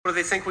What,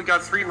 they think we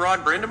got 3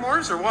 Rod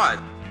Brindamores or what?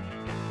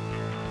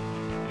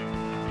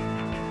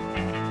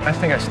 I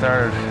think I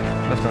started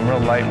lifting real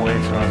light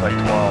weights when I was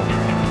like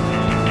 12.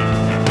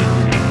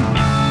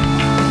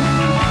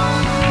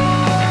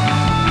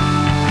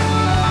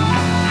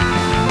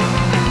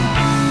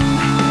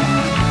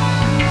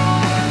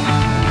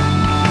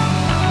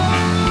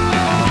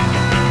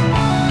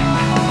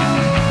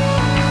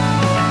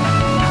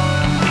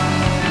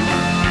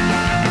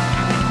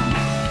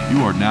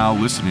 You are now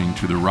listening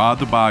to the Rod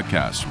the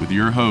Podcast with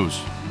your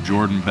hosts,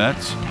 Jordan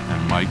Betts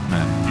and Mike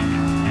Menn.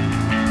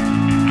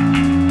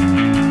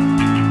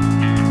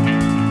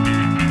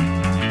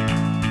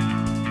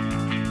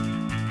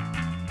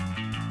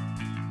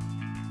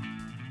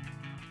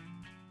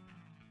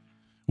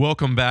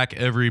 Welcome back,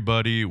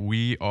 everybody.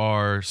 We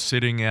are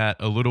sitting at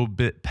a little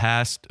bit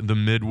past the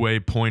midway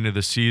point of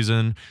the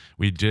season.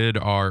 We did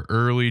our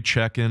early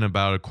check-in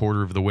about a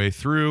quarter of the way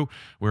through.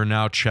 We're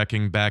now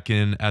checking back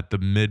in at the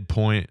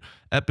midpoint.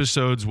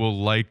 Episodes will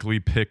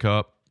likely pick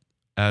up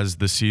as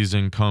the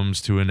season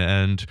comes to an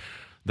end.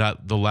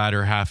 That the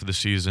latter half of the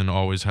season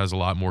always has a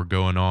lot more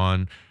going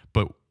on,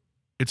 but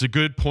it's a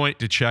good point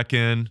to check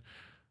in.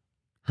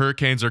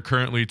 Hurricanes are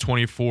currently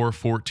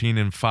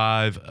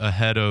 24-14-5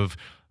 ahead of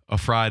a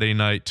Friday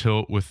night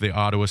tilt with the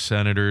Ottawa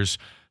Senators,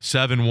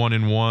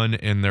 7-1-1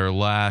 in their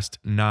last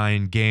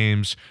 9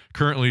 games,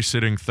 currently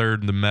sitting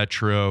third in the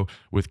Metro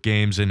with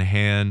games in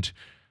hand.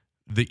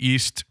 The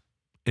East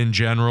in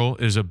general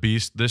is a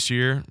beast this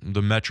year,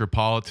 the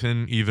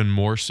Metropolitan even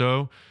more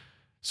so.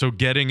 So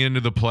getting into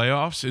the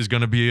playoffs is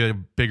going to be a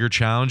bigger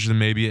challenge than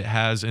maybe it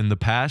has in the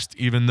past,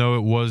 even though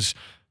it was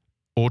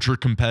ultra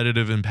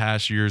competitive in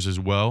past years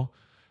as well.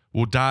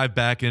 We'll dive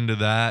back into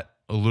that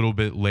a little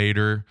bit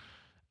later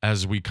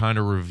as we kind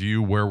of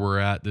review where we're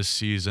at this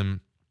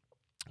season.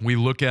 We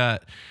look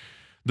at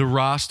the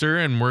roster,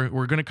 and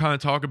we're going to kind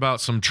of talk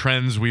about some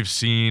trends we've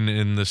seen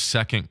in the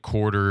second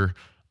quarter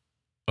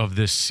of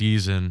this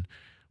season.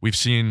 We've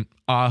seen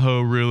Aho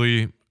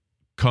really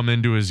come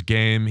into his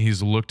game.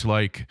 He's looked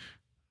like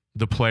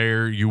the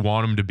player you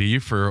want him to be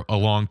for a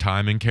long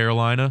time in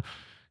Carolina.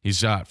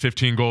 He's got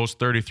 15 goals,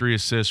 33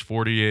 assists,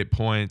 48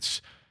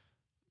 points,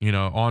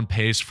 on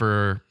pace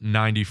for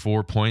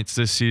 94 points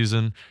this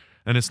season.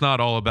 And it's not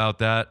all about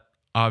that.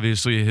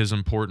 Obviously, his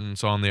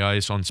importance on the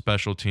ice, on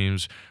special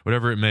teams,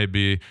 whatever it may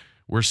be,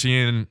 we're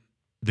seeing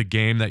the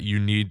game that you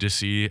need to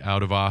see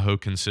out of Aho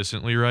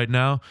consistently right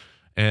now.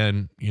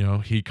 And,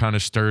 he kind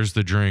of stirs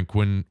the drink.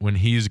 When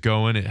he's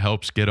going, it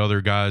helps get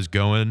other guys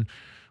going.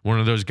 One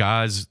of those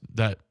guys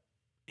that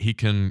he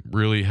can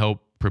really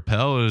help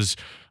propel is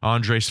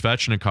Andrei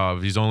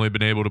Svechnikov. He's only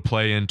been able to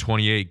play in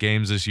 28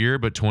 games this year,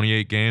 but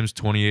 28 games,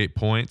 28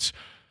 points.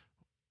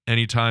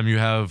 Anytime you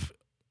have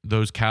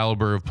those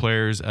caliber of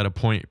players at a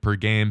point per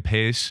game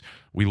pace,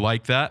 we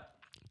like that.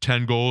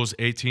 10 goals,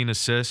 18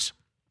 assists,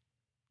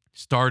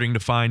 starting to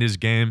find his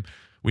game.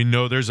 We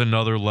know there's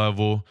another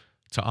level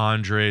to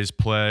Andrei's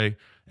play,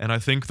 and I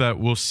think that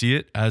we'll see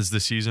it as the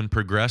season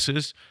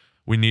progresses.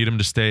 We need him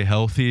to stay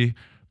healthy,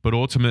 but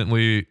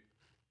ultimately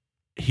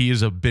he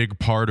is a big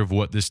part of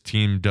what this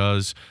team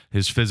does.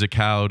 His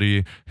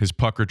physicality, his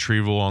puck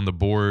retrieval on the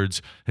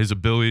boards, his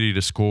ability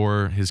to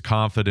score, his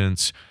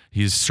confidence.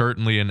 He's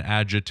certainly an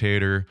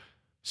agitator.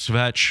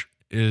 Svech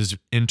is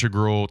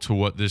integral to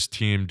what this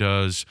team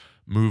does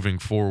moving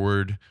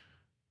forward.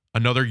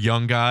 Another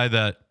young guy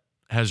that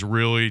has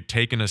really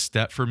taken a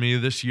step for me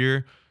this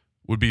year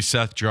would be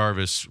Seth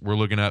Jarvis. We're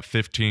looking at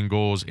 15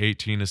 goals,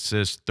 18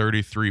 assists,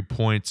 33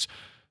 points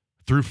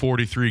through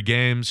 43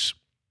 games.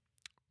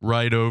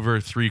 Right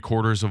over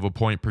 3/4 of a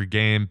point per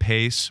game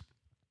pace.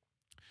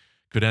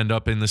 Could end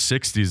up in the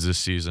 60s this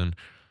season.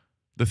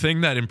 The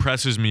thing that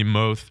impresses me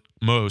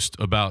most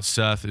about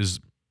Seth is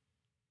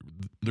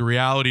the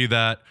reality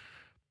that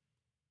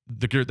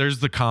there's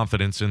the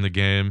confidence in the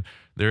game.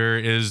 There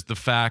is the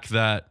fact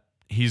that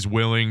he's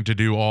willing to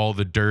do all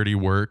the dirty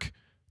work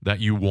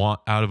that you want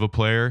out of a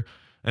player,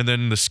 and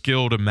then the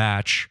skill to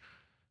match.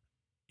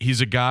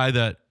 He's a guy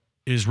that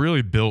is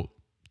really built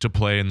to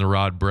play in the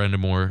Rod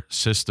Brindamore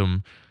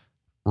system.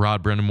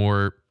 Rod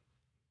Brindamore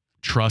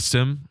trusts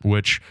him,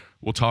 which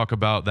we'll talk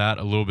about that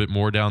a little bit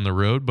more down the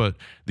road. But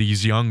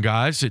these young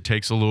guys, it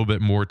takes a little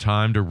bit more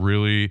time to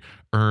really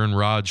earn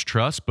Rod's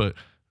trust. But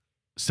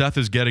Seth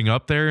is getting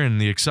up there,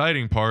 and the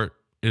exciting part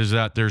is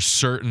that there's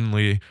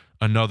certainly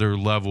another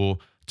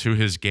level to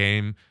his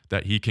game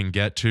that he can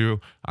get to.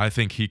 I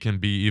think he can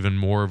be even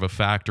more of a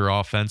factor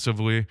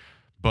offensively.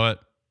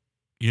 But,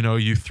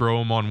 you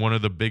throw him on one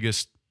of the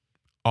biggest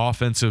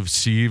offensive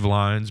sieve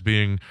lines,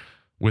 being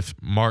with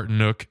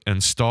Martinook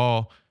and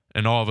Stahl,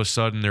 and all of a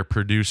sudden they're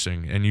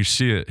producing. And you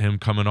see it, him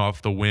coming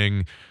off the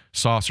wing,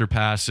 saucer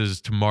passes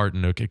to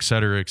Martinook, et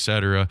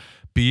cetera,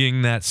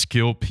 being that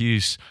skill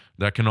piece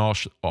that can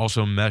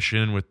also mesh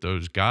in with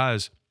those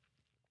guys.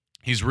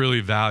 He's really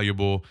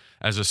valuable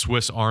as a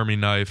Swiss Army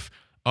knife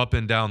up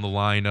and down the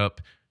lineup.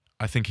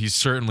 I think he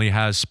certainly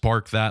has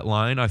sparked that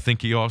line. I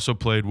think he also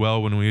played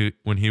well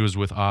when he was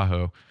with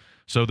Aho.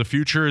 So the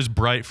future is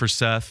bright for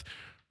Seth.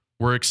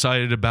 We're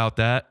excited about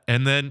that.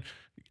 And then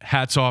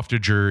hats off to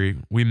Jury.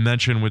 We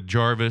mentioned with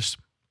Jarvis,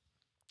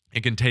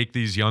 it can take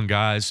these young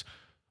guys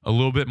a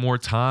little bit more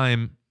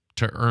time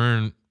to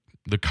earn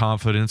the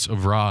confidence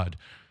of Rod.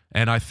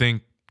 And I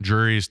think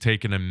Jury has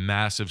taken a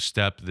massive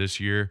step this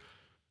year.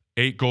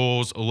 8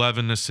 goals,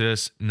 11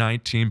 assists,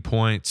 19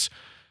 points.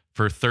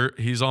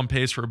 He's on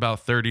pace for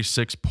about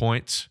 36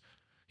 points.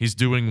 He's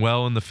doing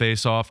well in the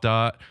face-off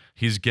dot.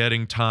 He's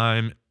getting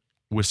time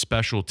with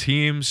special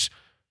teams,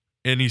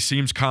 and he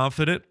seems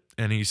confident,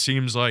 and he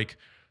seems like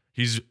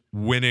he's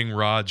winning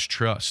Rod's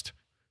trust.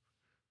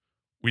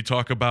 We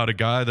talk about a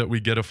guy that we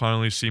get to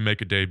finally see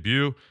make a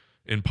debut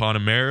in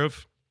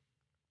Ponomarev.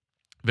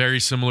 Very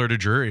similar to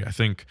Jury. I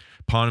think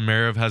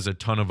Ponomarev has a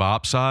ton of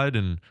upside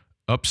and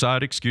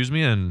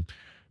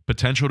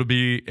potential to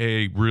be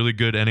a really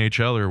good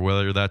NHLer,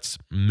 whether that's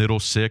middle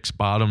six,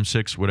 bottom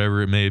six,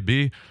 whatever it may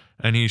be.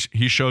 And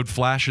he showed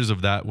flashes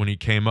of that when he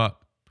came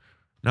up.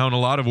 Now, in a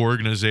lot of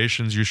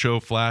organizations, you show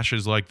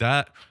flashes like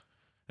that,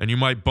 and you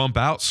might bump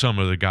out some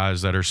of the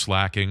guys that are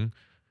slacking.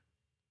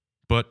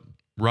 But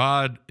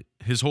Rod,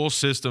 his whole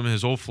system,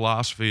 his whole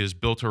philosophy is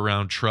built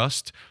around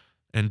trust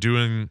and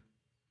doing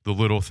the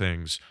little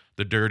things,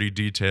 the dirty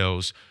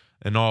details,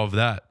 and all of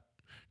that.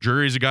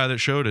 Jury's a guy that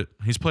showed it.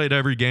 He's played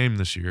every game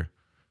this year.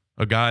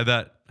 A guy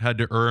that had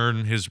to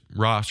earn his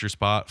roster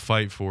spot,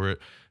 fight for it.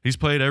 He's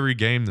played every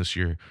game this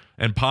year.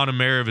 And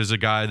Ponomarev is a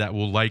guy that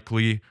will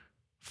likely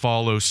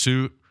follow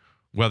suit,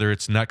 whether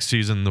it's next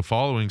season, the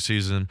following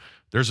season.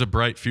 There's a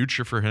bright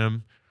future for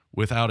him,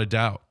 without a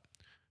doubt.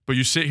 But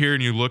you sit here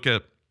and you look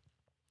at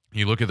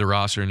the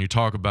roster and you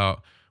talk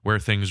about where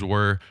things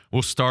were.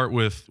 We'll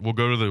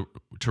go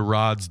to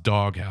Rod's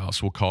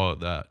doghouse. We'll call it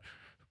that.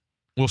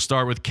 We'll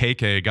start with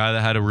KK, a guy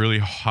that had a really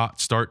hot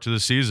start to the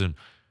season.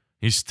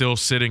 He's still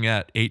sitting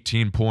at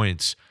 18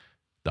 points.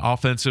 The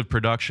offensive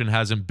production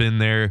hasn't been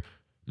there.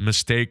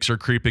 Mistakes are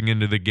creeping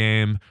into the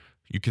game.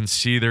 You can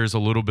see there's a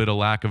little bit of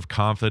lack of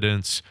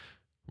confidence.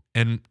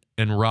 And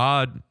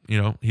Rod,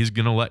 he's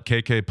going to let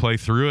KK play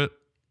through it.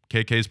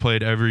 KK's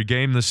played every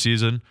game this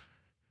season.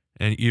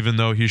 And even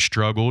though he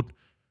struggled,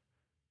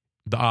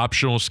 the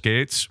optional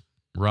skates,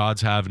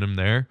 Rod's having him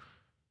there,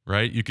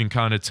 right? You can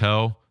kind of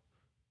tell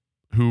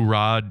who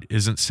Rod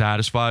isn't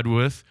satisfied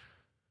with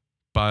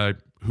by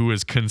who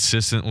is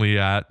consistently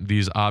at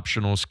these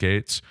optional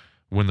skates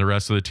when the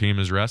rest of the team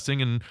is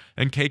resting. And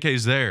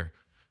KK's there.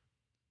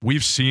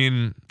 We've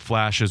seen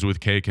flashes with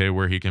KK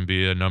where he can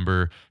be a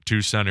number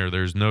 2 center.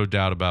 There's no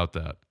doubt about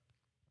that.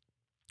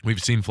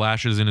 We've seen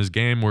flashes in his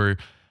game where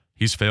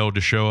he's failed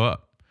to show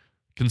up.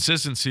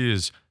 Consistency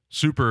is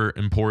super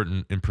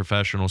important in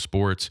professional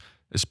sports,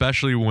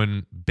 especially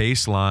when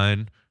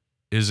baseline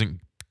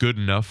isn't good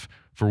enough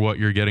for what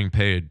you're getting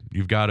paid.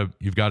 You've got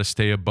to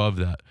stay above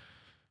that.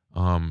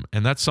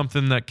 And that's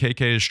something that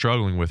KK is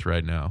struggling with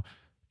right now.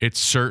 It's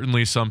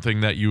certainly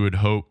something that you would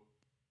hope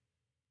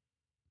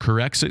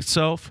corrects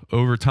itself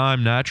over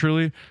time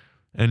naturally.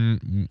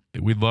 And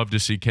we'd love to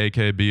see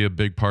KK be a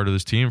big part of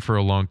this team for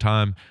a long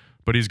time.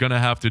 But he's going to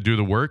have to do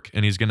the work,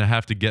 and he's going to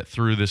have to get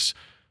through this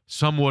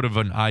somewhat of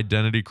an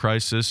identity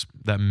crisis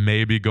that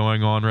may be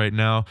going on right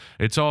now.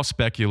 It's all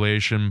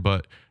speculation,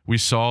 but we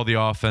saw the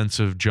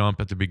offensive jump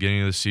at the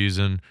beginning of the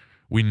season.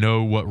 We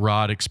know what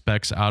Rod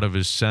expects out of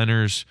his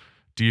centers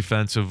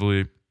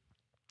defensively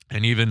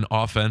and even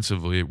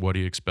offensively, what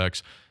he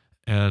expects.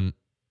 And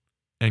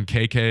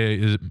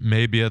KK is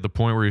maybe at the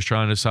point where he's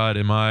trying to decide,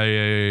 am I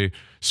a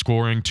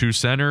scoring 2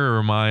 center or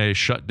am I a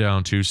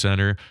shutdown 2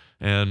 center?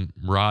 And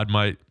Rod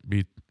might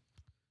be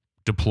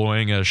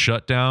deploying a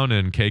shutdown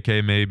and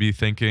KK may be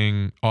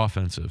thinking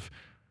offensive.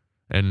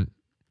 And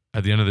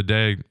at the end of the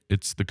day,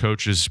 it's the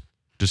coach's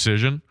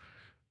decision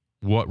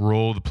what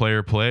role the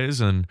player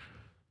plays, and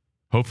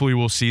hopefully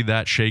we'll see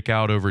that shake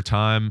out over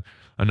time.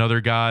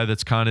 Another guy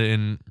that's kind of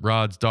in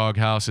Rod's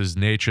doghouse is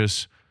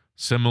Natchez.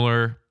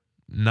 Similar,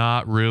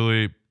 not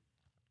really.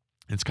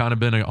 It's kind of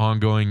been an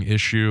ongoing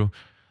issue.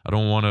 I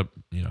don't want to,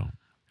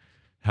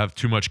 have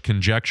too much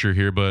conjecture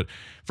here, but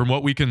from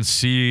what we can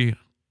see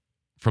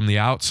from the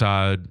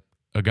outside,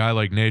 a guy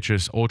like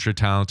Natchez, ultra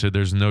talented,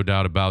 there's no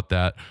doubt about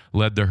that,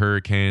 led the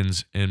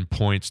Hurricanes in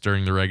points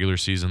during the regular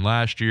season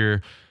last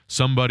year.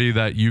 Somebody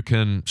that you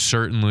can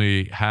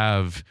certainly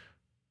have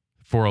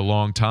for a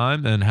long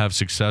time and have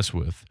success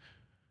with.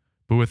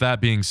 But with that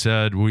being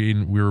said, we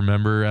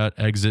remember at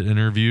exit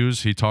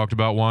interviews, he talked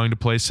about wanting to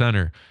play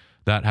center.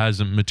 That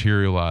hasn't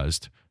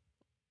materialized.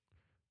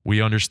 We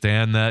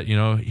understand that,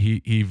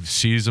 he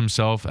sees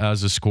himself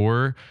as a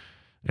scorer,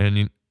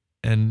 and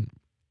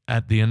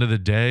at the end of the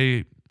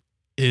day,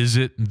 is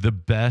it the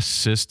best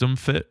system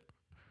fit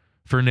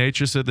for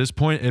Natchez at this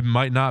point? It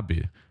might not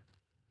be.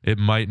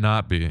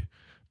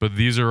 But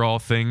these are all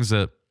things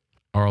that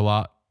are a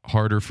lot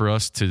harder for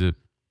us to,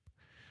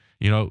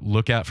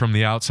 look at from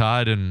the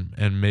outside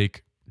and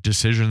make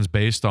decisions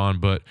based on.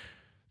 But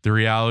the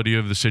reality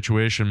of the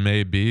situation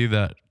may be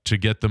that to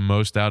get the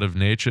most out of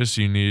Natchez,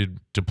 you need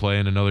to play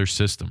in another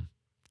system.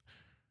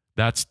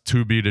 That's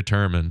to be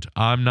determined.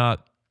 I'm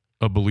not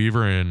a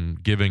believer in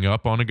giving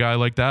up on a guy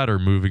like that or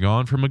moving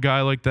on from a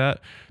guy like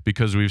that,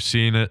 because we've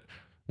seen it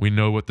We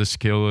know what the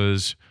skill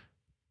is.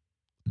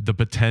 The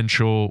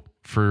potential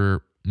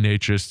for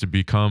Natchez to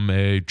become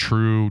a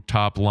true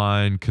top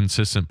line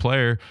consistent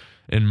player,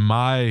 in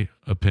my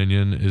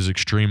opinion, is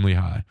extremely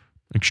high.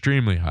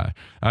 Extremely high.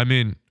 I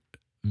mean,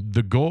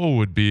 the goal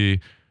would be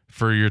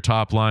for your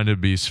top line to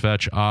be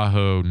Svech,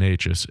 Aho,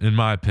 Natchez, in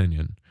my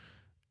opinion,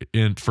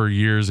 for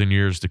years and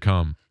years to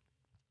come.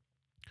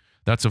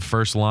 That's a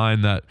first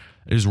line that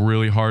is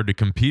really hard to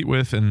compete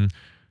with, and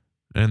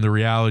the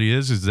reality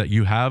is that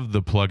you have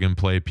the plug and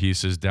play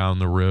pieces down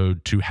the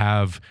road to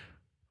have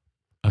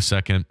a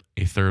second,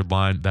 a third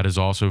line that is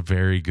also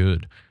very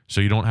good. So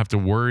you don't have to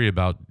worry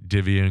about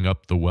divvying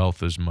up the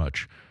wealth as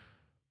much.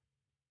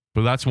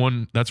 But that's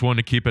one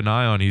to keep an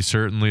eye on. He's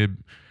certainly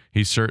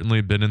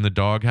been in the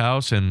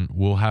doghouse, and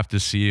we'll have to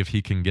see if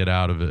he can get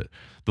out of it.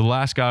 The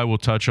last guy we'll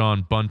touch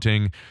on,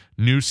 Bunting,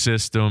 new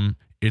system.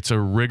 It's a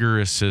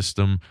rigorous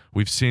system.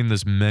 We've seen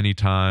this many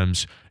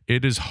times.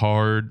 It is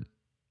hard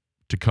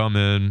to come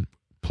in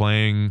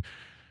playing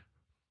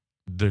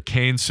the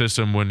Kane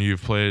system when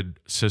you've played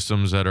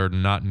systems that are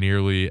not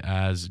nearly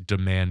as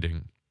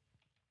demanding.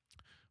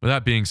 With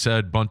that being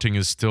said, Bunting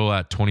is still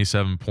at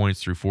 27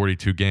 points through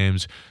 42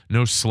 games.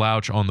 No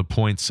slouch on the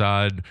point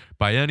side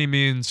by any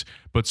means,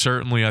 but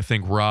certainly I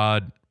think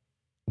Rod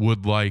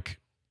would like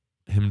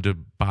him to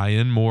buy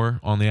in more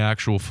on the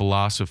actual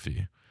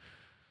philosophy.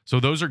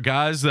 So those are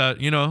guys that,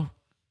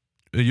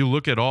 you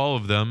look at all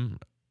of them.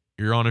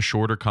 You're on a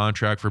shorter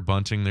contract for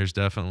Bunting. There's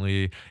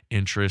definitely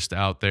interest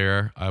out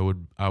there, I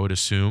would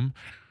assume,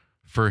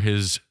 for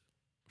his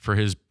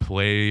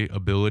play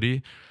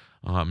ability.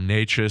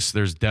 Natchez,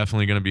 there's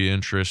definitely going to be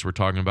interest. We're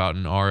talking about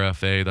an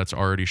RFA that's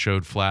already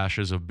showed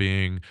flashes of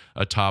being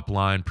a top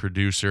line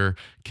producer.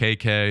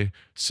 KK,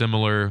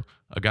 similar,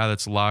 a guy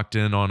that's locked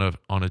in on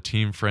a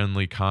team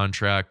friendly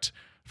contract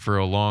for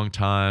a long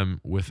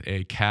time with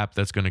a cap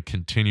that's going to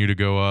continue to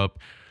go up.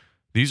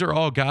 These are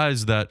all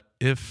guys that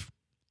if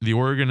the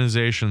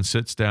organization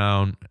sits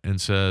down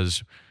and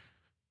says,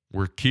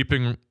 we're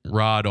keeping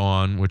Rod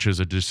on, which is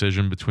a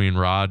decision between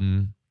Rod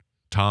and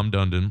Tom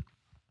Dundon.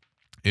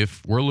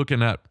 If we're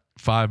looking at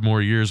 5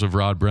 more years of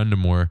Rod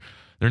Brind'Amour,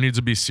 there needs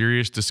to be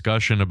serious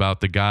discussion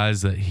about the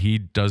guys that he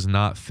does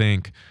not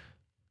think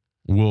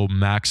will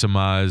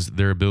maximize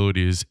their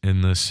abilities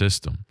in this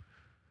system.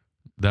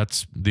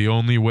 That's the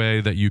only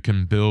way that you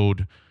can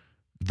build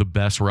the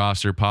best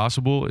roster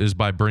possible, is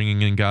by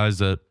bringing in guys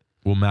that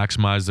will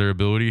maximize their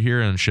ability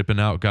here and shipping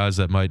out guys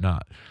that might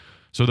not.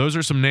 So those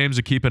are some names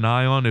to keep an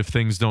eye on if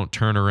things don't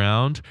turn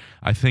around.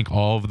 I think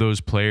all of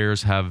those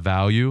players have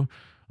value,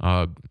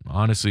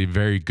 honestly,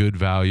 very good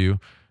value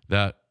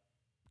that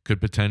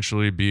could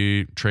potentially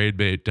be trade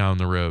bait down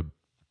the road.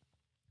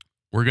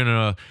 We're going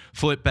to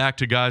flip back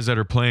to guys that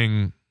are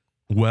playing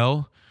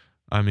well.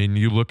 I mean,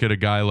 you look at a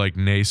guy like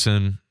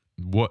Nason,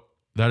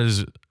 that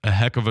is a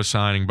heck of a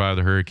signing by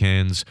the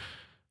Hurricanes.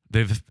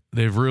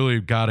 They've really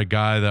got a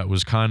guy that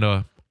was kind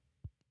of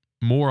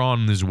more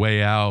on his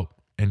way out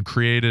and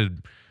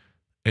created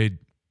a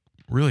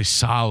really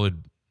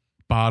solid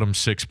bottom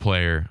 6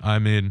 player. I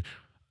mean,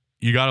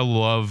 you got to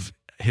love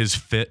his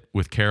fit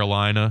with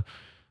Carolina.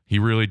 He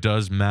really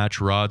does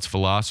match Rod's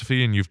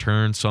philosophy, and you've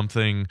turned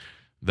something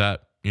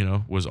that,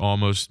 was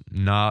almost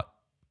not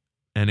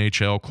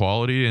NHL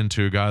quality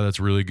into a guy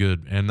that's really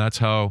good. And that's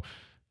how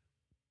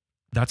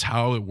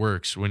it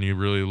works when you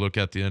really look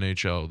at the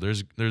NHL.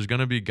 There's going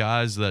to be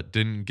guys that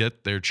didn't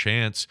get their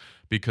chance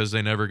because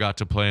they never got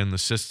to play in the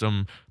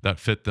system that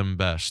fit them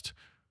best,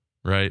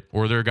 right?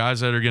 Or there are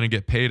guys that are going to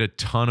get paid a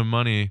ton of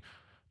money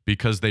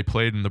because they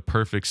played in the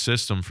perfect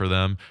system for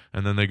them,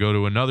 and then they go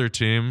to another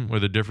team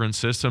with a different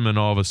system, and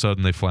all of a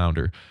sudden they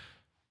flounder.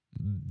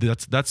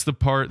 That's the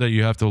part that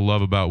you have to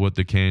love about what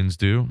the Canes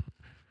do.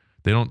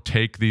 They don't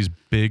take these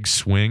big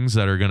swings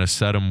that are going to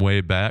set them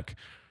way back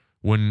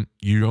when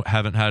you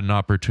haven't had an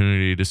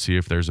opportunity to see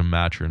if there's a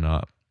match or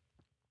not.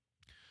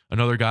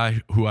 Another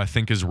guy who I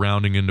think is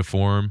rounding into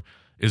form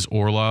is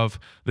Orlov.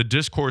 The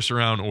discourse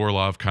around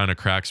Orlov kind of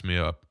cracks me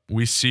up.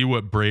 We see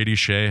what Brady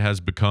Shea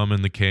has become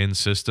in the Canes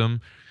system,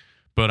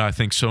 but I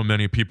think so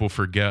many people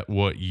forget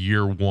what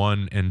year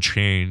 1 and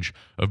change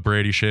of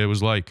Brady Shea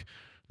was like.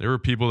 There were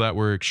people that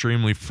were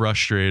extremely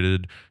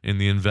frustrated in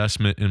the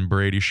investment in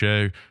Brady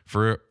Shea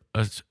for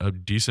a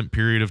decent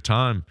period of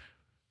time.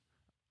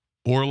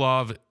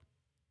 Orlov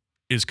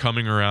is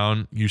coming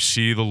around. You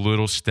see the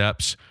little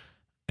steps.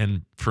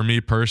 And for me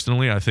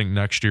personally, I think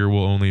next year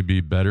will only be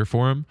better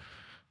for him.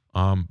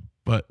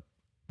 But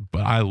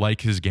I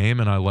like his game,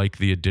 and I like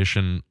the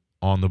addition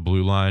on the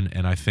blue line.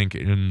 And I think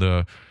in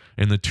the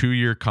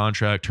 2-year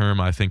contract term,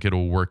 I think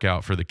it'll work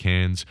out for the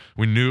Canes.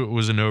 We knew it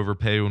was an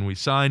overpay when we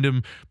signed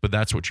him, but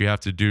that's what you have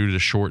to do to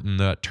shorten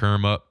that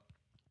term up.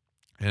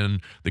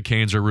 And the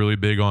Canes are really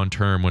big on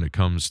term when it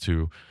comes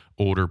to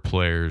older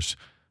players.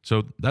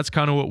 So that's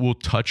kind of what we'll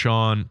touch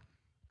on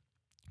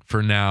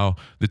for now.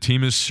 The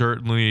team is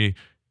certainly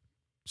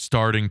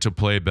starting to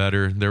play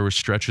better. There were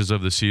stretches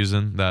of the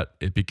season that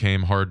it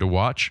became hard to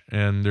watch,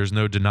 and there's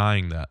no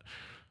denying that.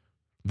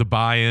 The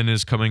buy-in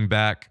is coming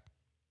back.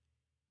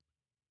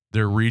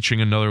 they're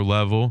reaching another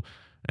level.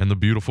 And the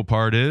beautiful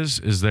part is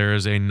there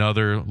is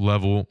another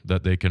level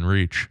that they can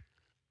reach.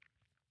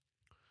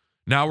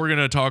 Now we're going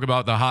to talk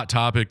about the hot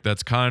topic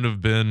that's kind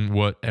of been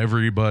what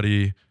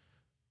everybody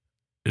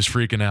is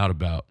freaking out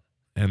about.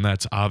 And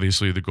that's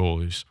obviously the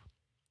goalies,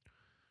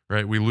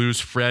 right? We lose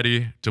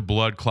Freddie to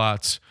blood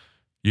clots.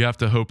 You have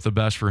to hope the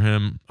best for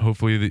him.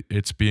 Hopefully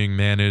it's being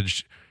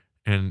managed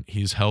and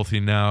he's healthy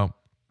now.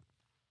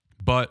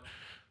 But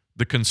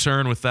the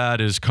concern with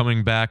that is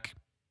coming back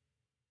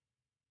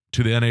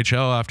to the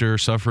NHL after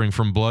suffering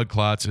from blood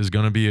clots is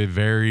going to be a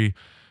very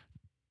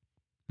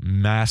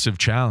massive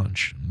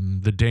challenge.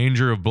 The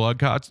danger of blood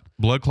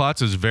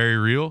clots is very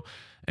real.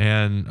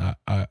 And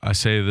I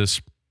say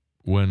this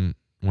when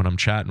I'm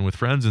chatting with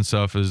friends and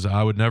stuff, is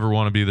I would never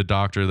want to be the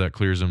doctor that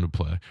clears him to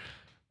play.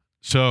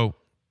 So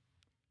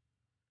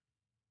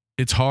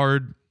it's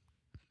hard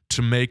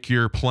to make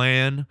your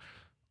plan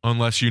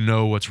unless you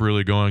know what's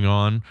really going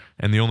on.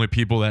 And the only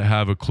people that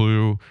have a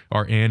clue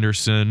are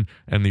Anderson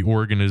and the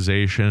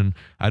organization.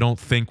 I don't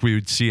think we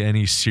would see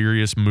any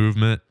serious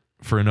movement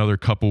for another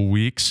couple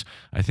weeks.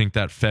 I think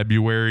that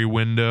February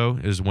window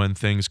is when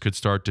things could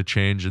start to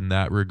change in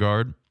that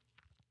regard.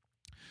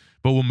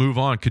 But we'll move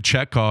on.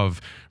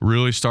 Kochetkov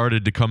really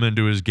started to come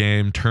into his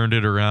game, turned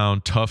it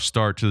around, tough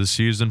start to the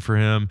season for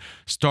him,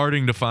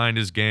 starting to find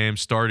his game,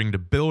 starting to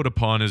build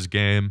upon his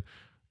game,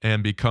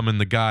 and becoming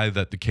the guy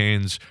that the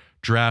Canes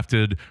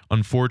drafted.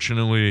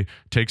 Unfortunately,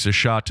 takes a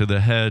shot to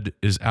the head,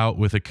 is out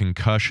with a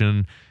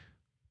concussion.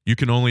 You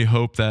can only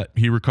hope that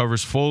he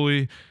recovers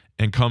fully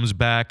and comes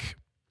back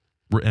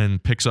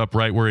and picks up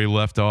right where he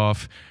left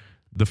off.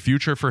 The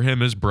future for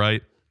him is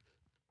bright.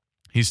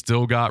 He's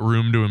still got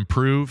room to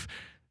improve.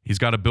 He's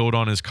got to build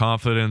on his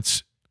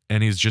confidence,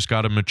 and he's just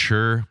got to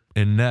mature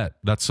in net.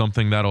 That's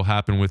something that'll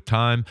happen with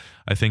time.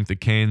 I think the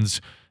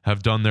Canes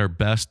have done their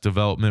best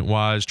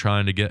development-wise,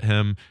 trying to get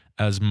him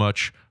as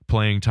much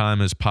playing time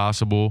as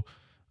possible,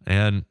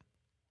 and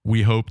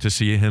we hope to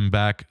see him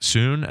back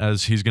soon,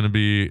 as he's going to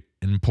be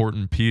an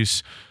important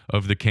piece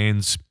of the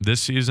Canes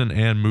this season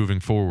and moving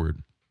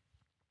forward.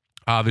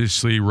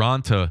 Obviously,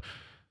 Ranta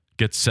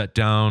gets sent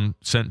down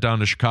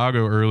to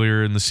Chicago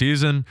earlier in the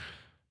season,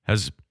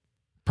 has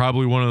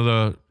probably one of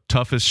the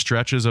toughest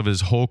stretches of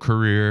his whole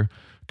career,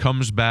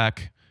 comes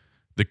back.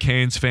 The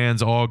Canes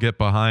fans all get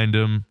behind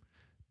him,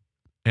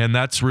 and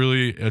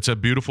it's a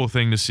beautiful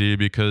thing to see,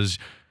 because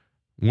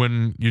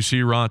when you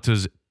see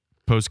Ranta's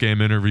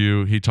post-game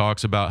interview, he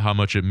talks about how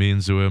much it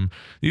means to him.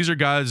 These are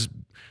guys,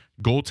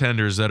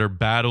 goaltenders, that are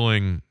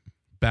battling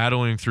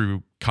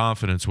through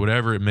confidence,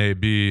 whatever it may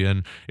be,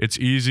 and it's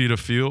easy to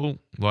feel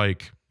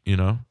like,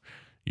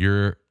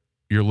 you're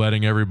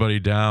letting everybody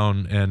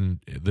down, and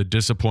the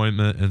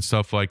disappointment and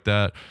stuff like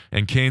that.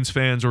 And Canes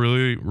fans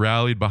really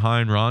rallied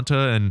behind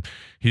Ranta, and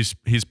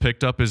he's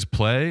picked up his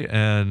play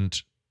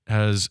and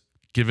has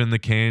given the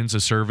Canes a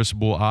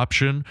serviceable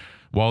option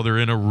while they're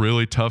in a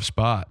really tough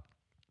spot.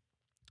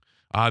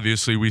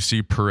 Obviously, we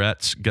see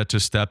Peretz get to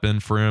step in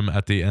for him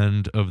at the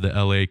end of the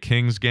LA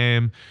Kings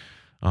game.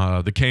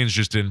 The Canes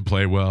just didn't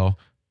play well.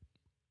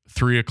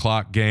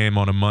 3:00 game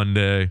on a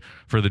Monday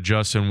for the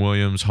Justin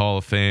Williams Hall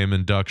of Fame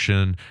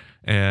induction,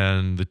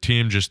 and the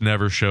team just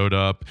never showed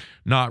up.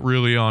 Not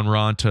really on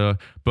Ranta,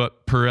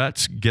 but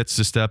Peretz gets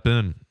to step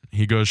in.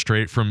 He goes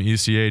straight from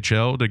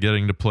ECHL to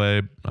getting to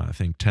play, I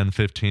think, 10,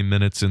 15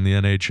 minutes in the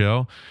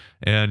NHL.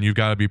 And you've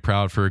got to be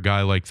proud for a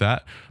guy like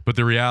that. But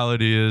the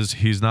reality is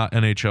he's not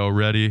NHL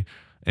ready,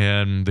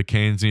 and the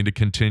Canes need to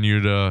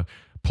continue to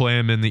play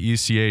him in the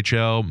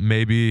ECHL,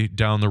 maybe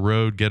down the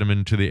road get him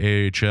into the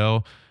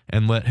AHL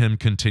and let him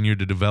continue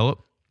to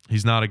develop.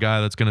 He's not a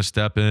guy that's going to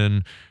step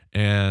in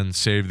and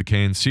save the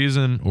Canes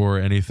season or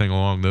anything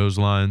along those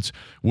lines,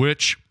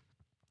 which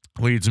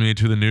leads me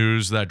to the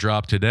news that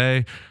dropped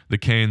today. The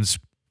Canes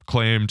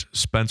claimed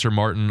Spencer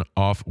Martin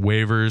off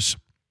waivers.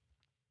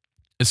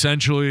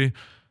 Essentially,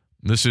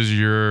 this is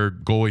your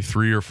goalie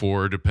 3 or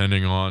 4,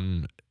 depending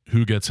on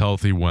who gets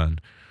healthy when.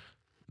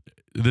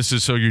 This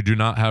is so you do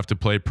not have to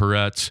play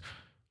Peretz.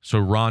 So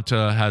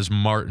Ranta has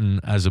Martin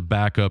as a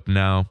backup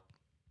now,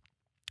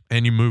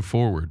 and you move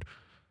forward.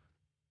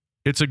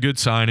 It's a good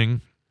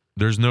signing.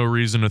 There's no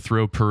reason to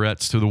throw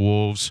Peretz to the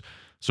Wolves.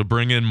 So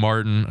bring in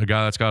Martin, a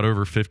guy that's got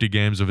over 50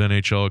 games of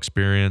NHL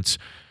experience.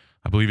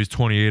 I believe he's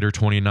 28 or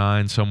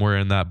 29, somewhere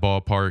in that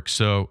ballpark.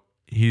 So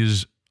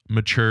he's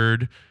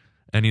matured,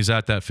 and he's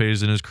at that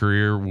phase in his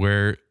career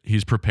where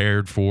he's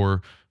prepared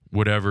for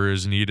whatever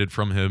is needed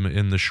from him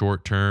in the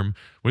short term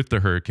with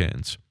the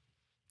Hurricanes.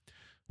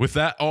 With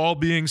that all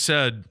being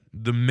said,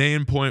 the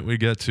main point we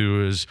get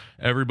to is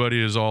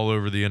everybody is all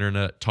over the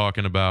internet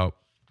talking about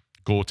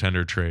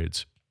goaltender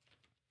trades.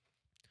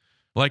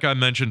 Like I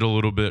mentioned a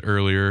little bit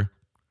earlier,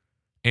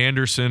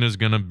 Anderson is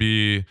going to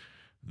be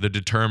the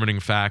determining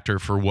factor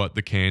for what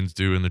the Canes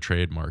do in the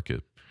trade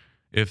market.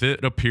 If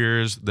it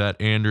appears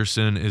that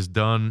Anderson is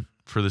done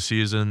for the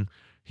season,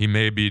 he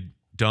may be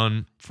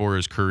done for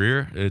his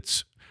career.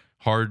 It's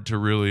hard to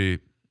really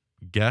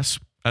guess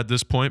at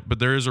this point, but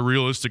there is a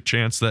realistic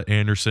chance that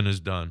Anderson is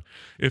done.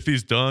 If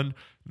he's done,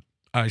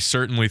 I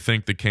certainly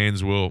think the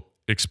Canes will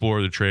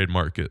explore the trade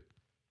market.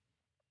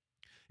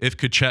 If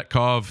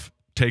Kochetkov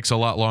takes a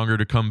lot longer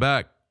to come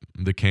back,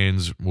 the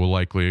Canes will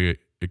likely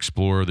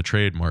explore the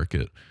trade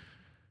market.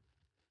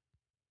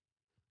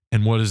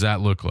 And what does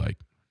that look like?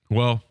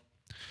 Well,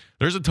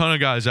 there's a ton of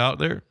guys out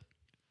there,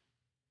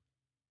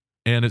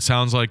 and it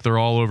sounds like they're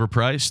all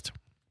overpriced,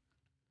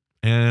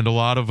 and a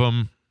lot of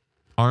them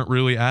aren't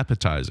really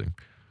appetizing.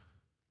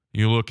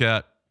 You look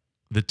at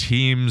the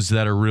teams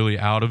that are really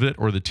out of it,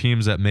 or the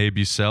teams that may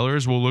be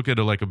sellers. We'll look at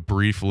a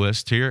brief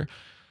list here.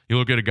 You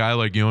look at a guy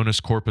like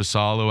Jonas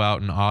Korpisalo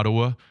out in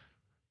Ottawa.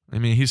 I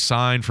mean, he's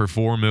signed for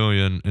 $4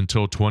 million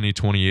until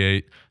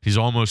 2028. He's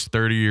almost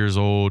 30 years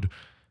old.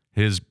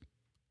 His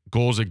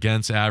goals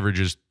against average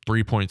is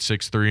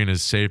 3.63, and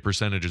his save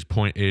percentage is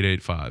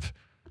 .885.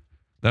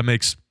 That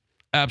makes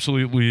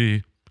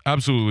absolutely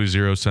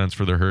zero sense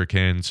for the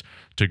Hurricanes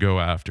to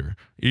go after.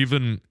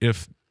 Even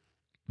if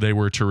they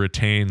were to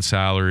retain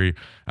salary,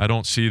 I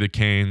don't see the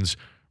Canes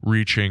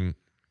reaching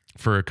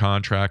for a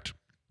contract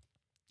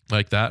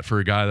like that for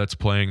a guy that's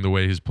playing the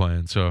way he's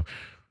playing. So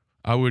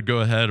I would go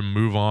ahead and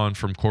move on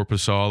from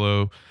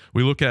Korpisalo.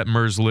 We look at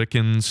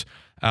Merzlikins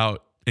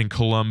out in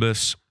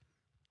Columbus,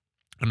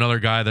 another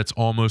guy that's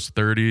almost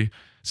 30,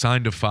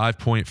 signed to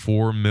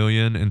 $5.4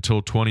 million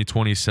until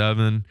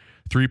 2027,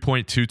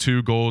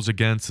 3.22 goals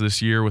against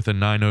this year with a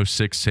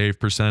 .906 save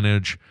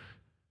percentage.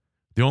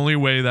 The only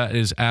way that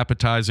is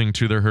appetizing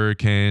to the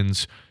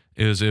Hurricanes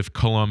is if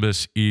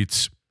Columbus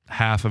eats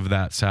half of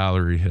that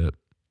salary hit.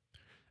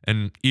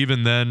 And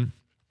even then,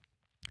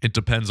 it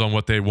depends on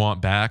what they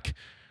want back.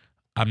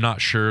 I'm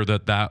not sure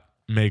that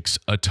makes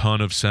a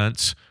ton of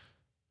sense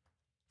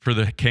for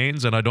the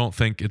Canes, and I don't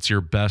think it's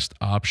your best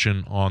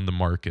option on the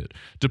market,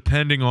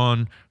 depending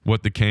on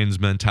what the Canes'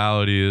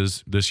 mentality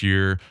is this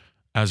year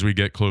as we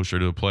get closer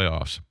to the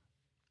playoffs.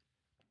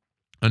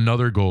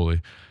 Another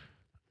goalie.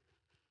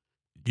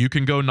 You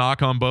can go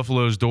knock on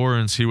Buffalo's door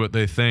and see what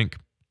they think.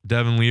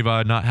 Devin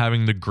Levi not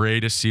having the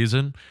greatest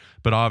season,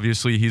 but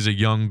obviously he's a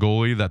young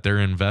goalie that they're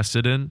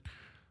invested in.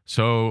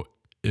 So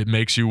it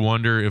makes you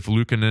wonder if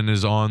Luukkonen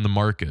is on the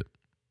market.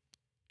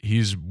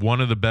 He's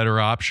one of the better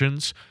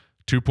options.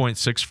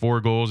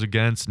 2.64 goals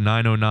against,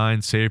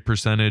 .909 save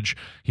percentage.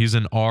 He's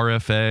an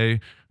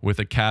RFA with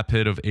a cap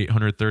hit of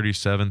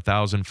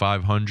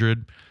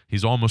 $837,500.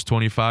 He's almost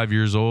 25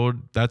 years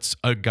old. That's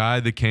a guy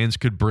the Canes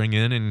could bring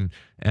in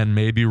and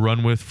maybe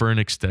run with for an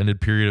extended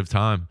period of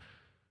time.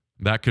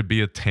 That could be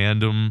a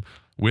tandem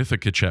with a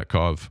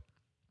Kochetkov.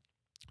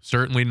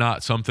 Certainly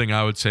not something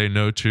I would say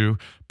no to.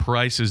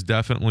 Price is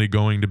definitely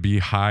going to be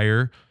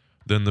higher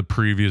than the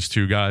previous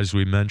two guys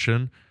we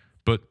mentioned,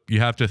 but you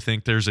have to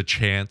think there's a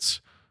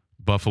chance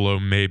Buffalo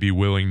may be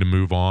willing to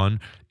move on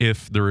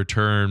if the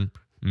return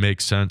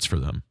makes sense for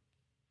them.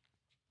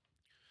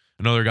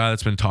 Another guy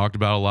that's been talked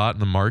about a lot in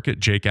the market,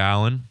 Jake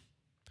Allen,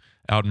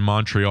 out in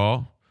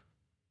Montreal.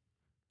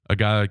 A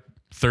guy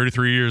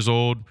 33 years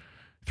old,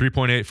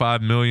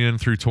 $3.85 million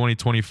through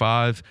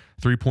 2025,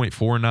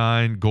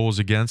 3.49 goals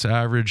against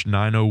average,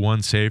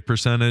 .901 save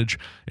percentage.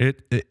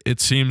 It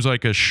seems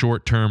like a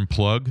short-term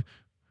plug.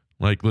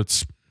 Like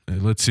let's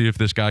see if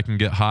this guy can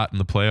get hot in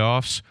the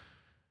playoffs.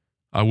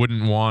 I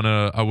wouldn't want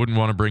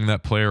to bring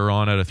that player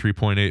on at a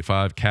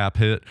 3.85 cap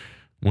hit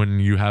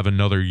when you have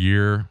another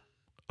year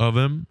of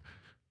him.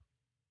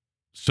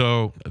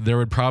 So there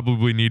would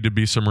probably need to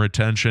be some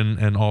retention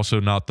and also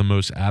not the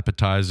most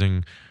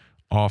appetizing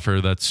offer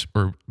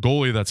or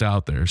goalie that's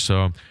out there.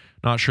 So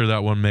not sure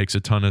that one makes a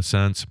ton of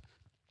sense.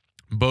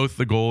 Both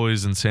the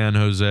goalies in San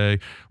Jose,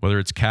 whether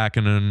it's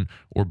Kakkonen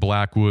or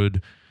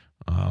Blackwood,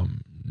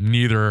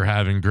 neither are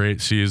having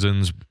great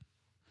seasons.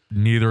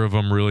 Neither of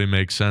them really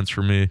make sense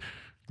for me.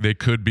 They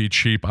could be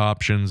cheap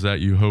options that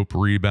you hope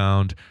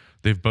rebound.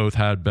 They've both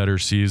had better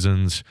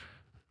seasons,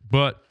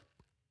 but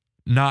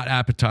not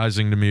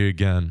appetizing to me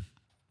again.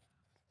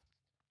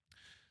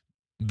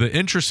 The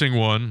interesting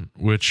one,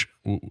 which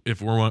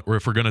if we're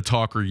going to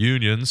talk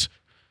reunions,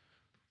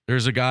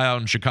 there's a guy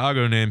out in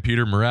Chicago named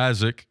Peter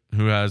Mrazek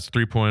who has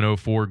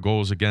 3.04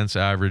 goals against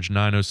average,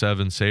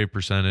 .907 save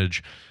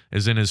percentage,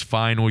 is in his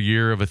final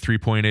year of a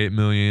 $3.8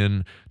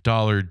 million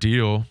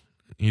deal.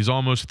 He's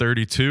almost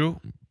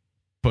 32,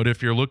 but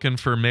if you're looking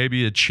for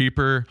maybe a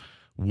cheaper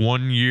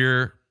 1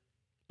 year,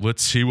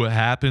 let's see what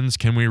happens,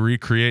 can we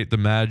recreate the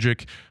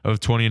magic of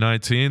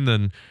 2019,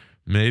 then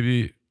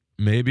maybe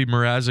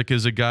Mrazek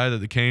is a guy that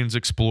the Canes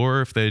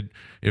explore if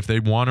they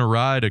want to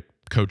ride a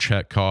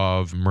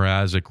Kochetkov,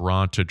 Mrazek,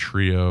 Ronta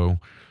trio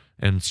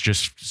and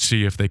just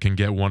see if they can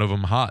get one of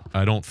them hot.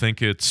 I don't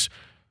think it's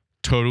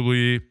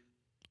totally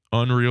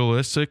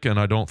unrealistic, and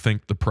I don't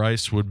think the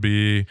price would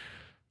be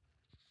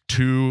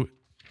too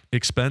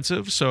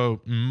expensive.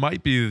 So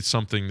might be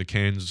something the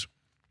Canes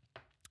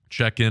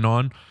check in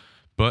on,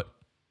 but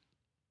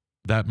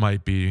that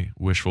might be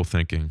wishful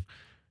thinking.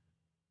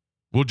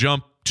 We'll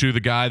jump to the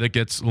guy that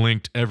gets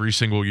linked every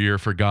single year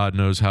for God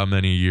knows how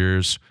many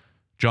years.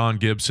 John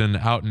Gibson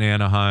out in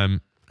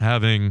Anaheim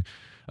having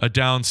a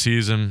down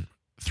season,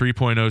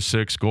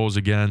 3.06 goals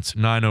against,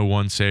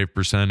 .901 save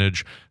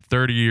percentage,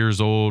 30 years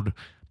old.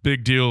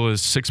 Big deal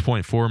is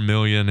 $6.4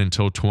 million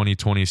until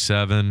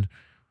 2027.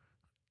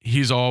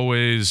 He's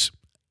always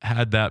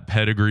had that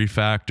pedigree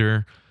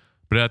factor,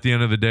 but at the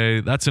end of the day,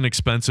 that's an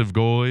expensive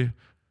goalie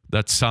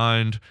that's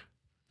signed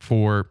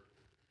for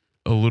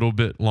a little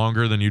bit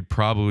longer than you'd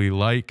probably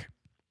like.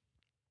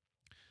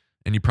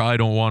 And you probably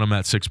don't want him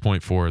at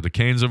 6.4. The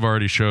Canes have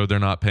already showed they're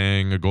not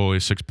paying a goalie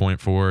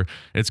 6.4.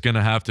 It's going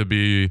to have to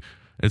be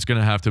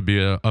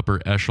a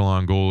upper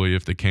echelon goalie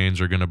if the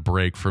Canes are going to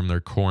break from their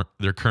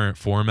current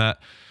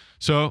format.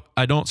 So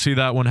I don't see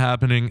that one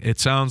happening. It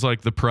sounds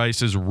like the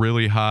price is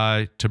really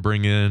high to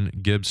bring in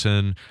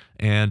Gibson,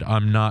 and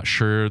I'm not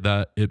sure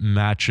that it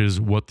matches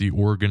what the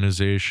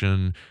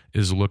organization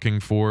is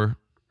looking for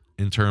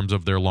in terms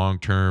of their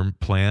long-term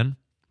plan.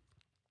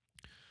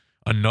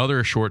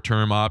 Another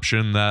short-term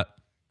option that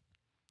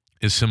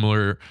is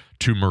similar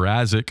to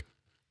Mrazek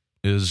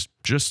is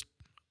just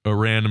a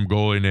random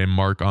goalie named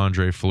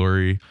Marc-Andre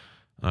Fleury.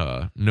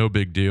 No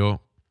big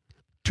deal.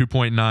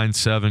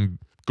 2.97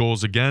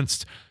 goals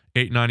against,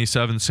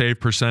 897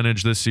 save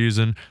percentage this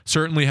season.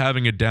 Certainly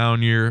having a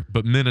down year,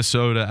 but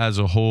Minnesota as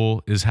a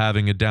whole is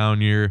having a down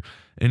year.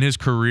 In his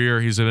career,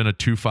 he's been a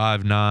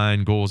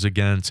 259 goals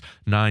against,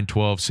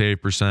 912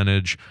 save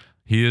percentage.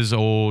 He is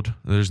old.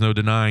 There's no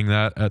denying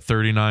that at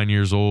 39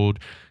 years old.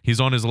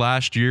 He's on his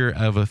last year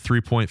of a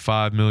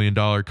 $3.5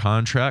 million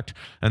contract,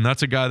 and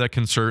that's a guy that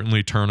can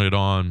certainly turn it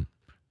on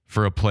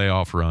for a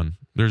playoff run.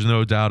 There's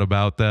no doubt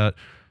about that.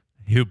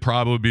 He'll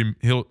be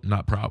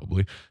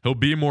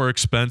more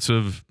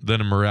expensive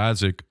than a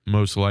Mrazek,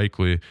 most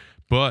likely,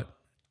 but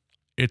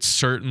it's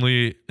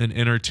certainly an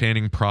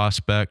entertaining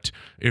prospect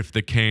if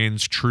the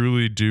Canes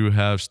truly do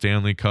have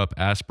Stanley Cup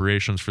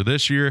aspirations for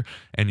this year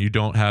and you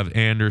don't have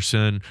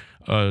Anderson,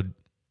 a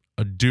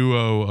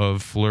duo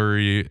of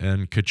Fleury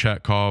and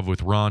Kochetkov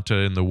with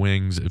Ronta in the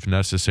wings if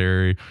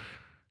necessary.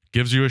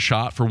 Gives you a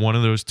shot for one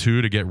of those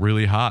two to get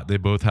really hot. They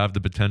both have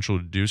the potential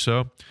to do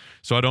so.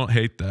 So I don't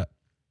hate that.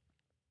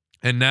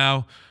 And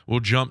now we'll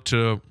jump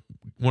to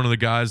one of the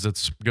guys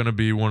that's going to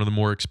be one of the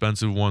more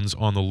expensive ones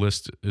on the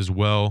list as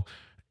well.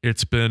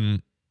 It's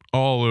been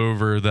all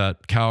over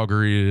that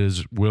Calgary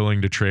is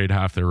willing to trade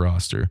half their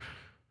roster.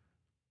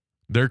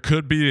 There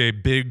could be a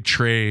big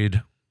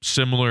trade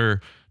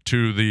similar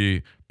to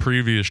the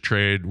previous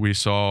trade we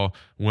saw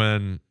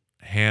when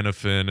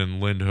Hannafin and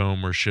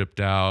Lindholm were shipped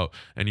out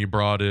and you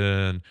brought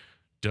in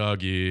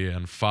Dougie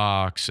and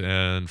Fox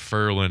and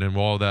Ferland and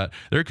all that.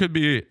 There could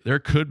be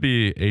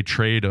a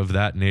trade of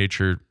that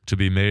nature to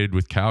be made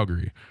with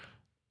Calgary.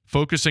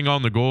 Focusing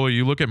on the goal,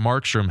 you look at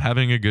Markstrom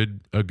having a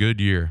good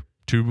year.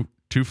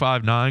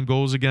 259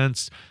 goals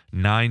against,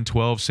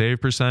 912 save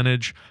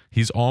percentage.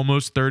 He's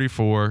almost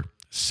 34,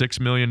 $6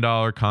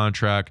 million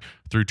contract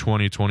through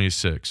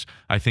 2026.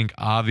 I think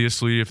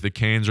obviously if the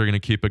Canes are going to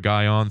keep a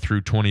guy on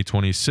through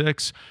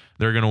 2026,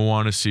 they're going to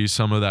want to see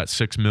some of that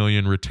 $6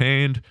 million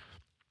retained.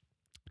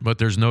 But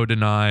there's no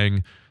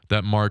denying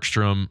that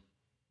Markstrom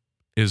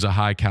is a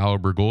high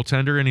caliber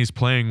goaltender, and he's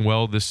playing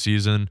well this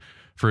season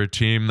for a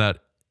team that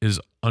is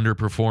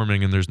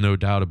underperforming, and there's no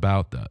doubt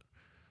about that.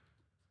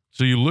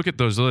 So you look at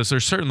those lists,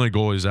 there's certainly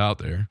goalies out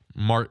there.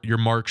 Your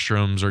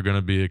Markstroms are going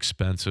to be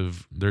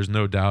expensive. There's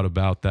no doubt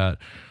about that.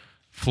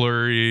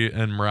 Fleury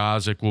and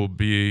Mrazek will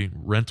be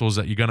rentals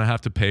that you're going to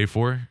have to pay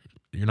for.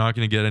 You're not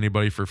going to get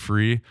anybody for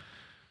free.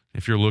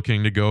 If you're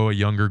looking to go a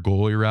younger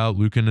goalie route,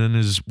 Luukkonen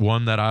is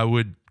one that I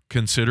would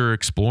consider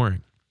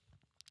exploring.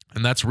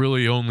 And that's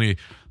really only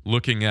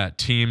looking at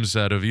teams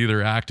that have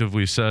either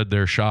actively said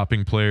they're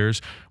shopping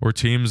players or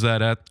teams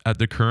that at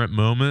the current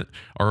moment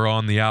are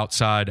on the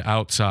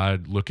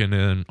outside looking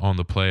in on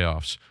the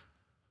playoffs.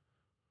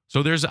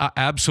 So there's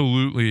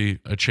absolutely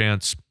a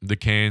chance the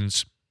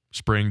Canes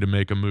spring to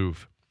make a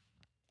move.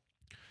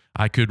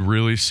 I could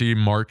really see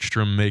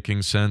Markstrom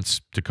making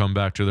sense to come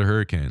back to the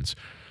Hurricanes.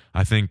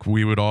 I think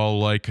we would all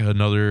like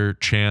another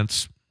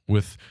chance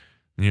with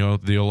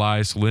the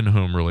Elias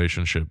Lindholm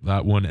relationship.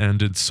 That one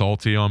ended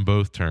salty on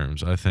both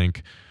terms. I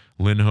think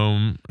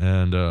Lindholm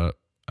and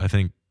I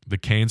think the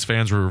Canes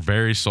fans were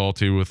very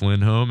salty with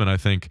Lindholm, and I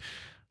think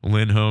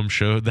Lindholm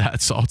showed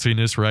that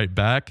saltiness right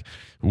back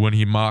when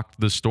he mocked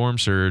the storm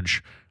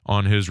surge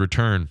on his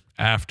return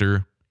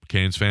after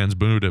Canes fans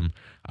booed him.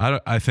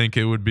 I think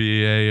it would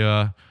be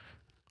a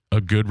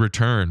good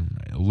return.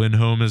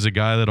 Lindholm is a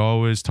guy that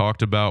always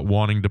talked about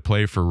wanting to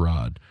play for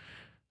Rod.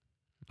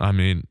 I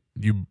mean,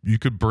 you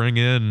could bring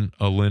in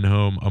a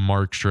Lindholm, a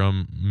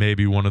Markstrom,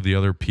 maybe one of the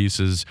other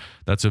pieces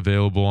that's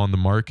available on the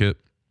market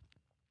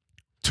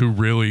to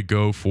really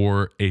go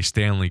for a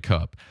Stanley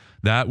Cup.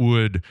 That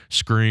would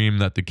scream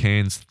that the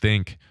Canes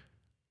think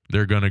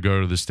they're going to go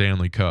to the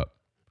Stanley Cup.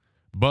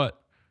 But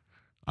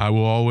I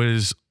will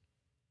always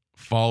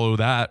follow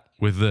that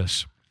with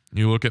this.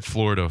 You look at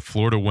Florida.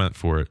 Florida went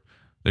for it.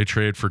 They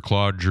trade for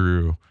Claude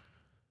Giroux.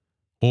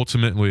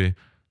 Ultimately,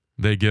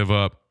 they give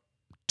up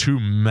two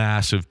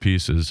massive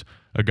pieces.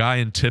 A guy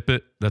in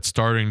Tippett that's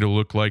starting to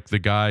look like the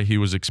guy he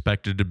was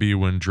expected to be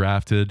when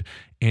drafted,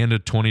 and a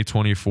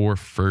 2024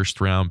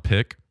 first-round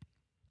pick.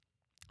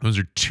 Those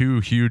are two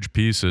huge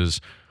pieces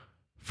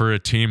for a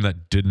team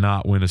that did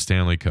not win a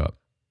Stanley Cup.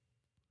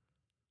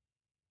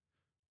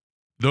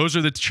 Those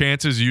are the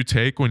chances you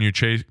take when you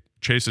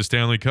chase a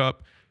Stanley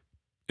Cup,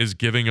 is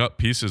giving up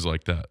pieces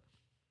like that.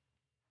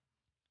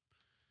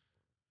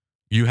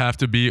 You have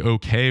to be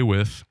okay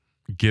with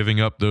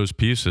giving up those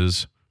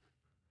pieces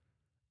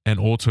and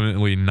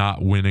ultimately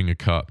not winning a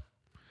cup.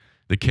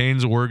 The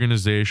Canes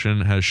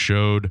organization has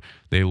showed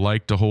they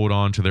like to hold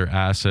on to their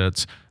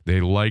assets.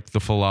 They like the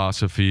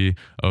philosophy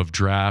of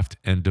draft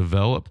and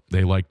develop.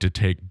 They like to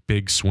take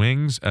big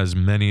swings, as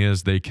many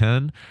as they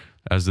can,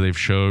 as they've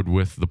showed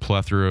with the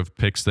plethora of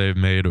picks they've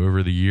made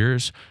over the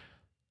years.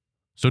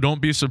 So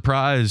don't be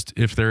surprised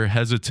if they're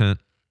hesitant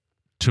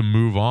to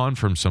move on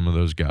from some of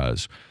those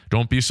guys.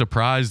 Don't be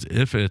surprised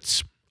if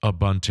it's a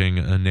Bunting,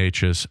 a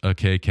Natchez, a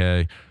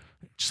KK,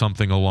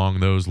 something along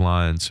those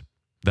lines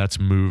that's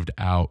moved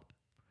out.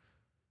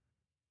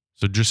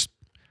 So just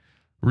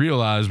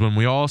realize when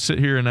we all sit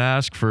here and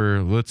ask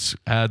for, let's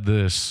add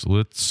this,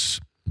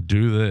 let's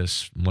do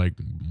this, like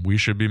we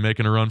should be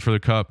making a run for the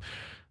cup,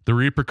 the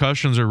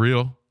repercussions are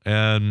real,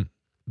 and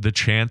the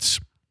chance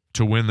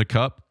to win the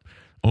cup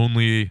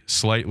only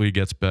slightly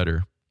gets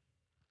better.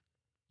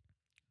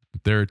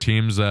 There are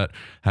teams that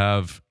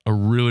have a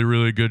really,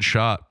 really good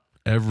shot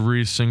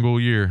every single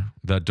year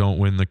that don't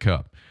win the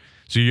cup.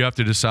 So you have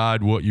to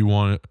decide what you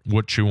want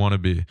to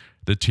be.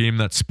 The team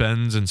that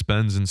spends and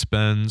spends and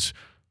spends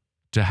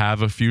to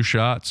have a few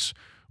shots,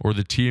 or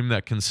the team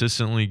that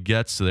consistently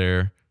gets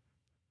there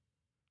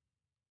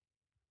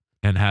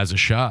and has a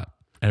shot.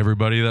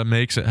 Everybody that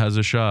makes it has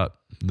a shot.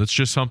 That's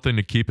just something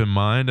to keep in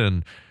mind,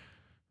 and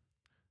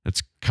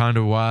it's kind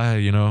of why,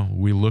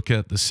 we look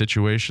at the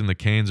situation the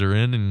Canes are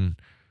in, and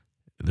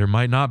there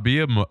might not be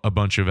a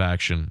bunch of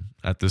action.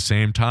 At the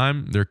same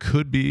time, there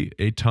could be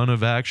a ton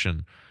of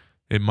action.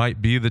 It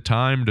might be the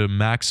time to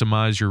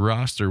maximize your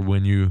roster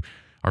when you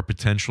are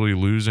potentially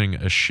losing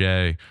a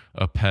Shea,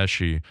 a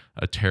Pesce,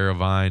 a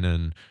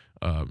Teravainen.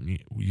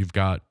 You've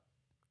got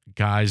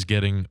guys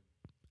getting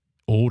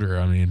older.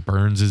 I mean,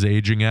 Burns is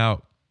aging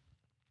out,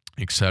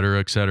 et cetera,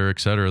 et cetera,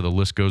 et cetera. The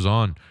list goes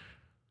on.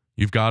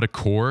 You've got a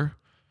core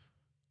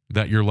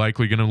that you're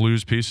likely going to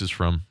lose pieces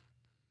from.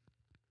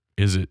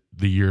 Is it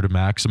the year to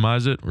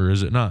maximize it, or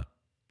is it not?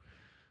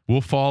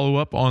 We'll follow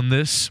up on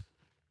this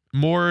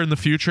more in the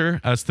future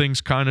as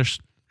things kind of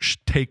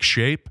take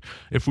shape.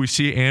 If we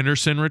see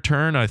Anderson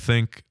return, I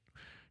think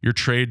your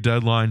trade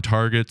deadline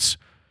targets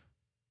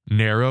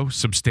narrow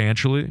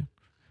substantially.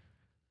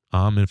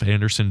 If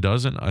Anderson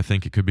doesn't, I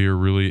think it could be a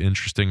really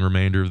interesting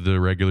remainder of the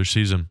regular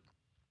season.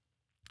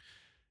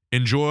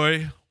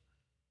 Enjoy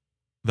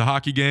the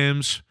hockey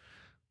games.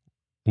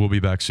 We'll be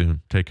back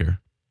soon. Take care.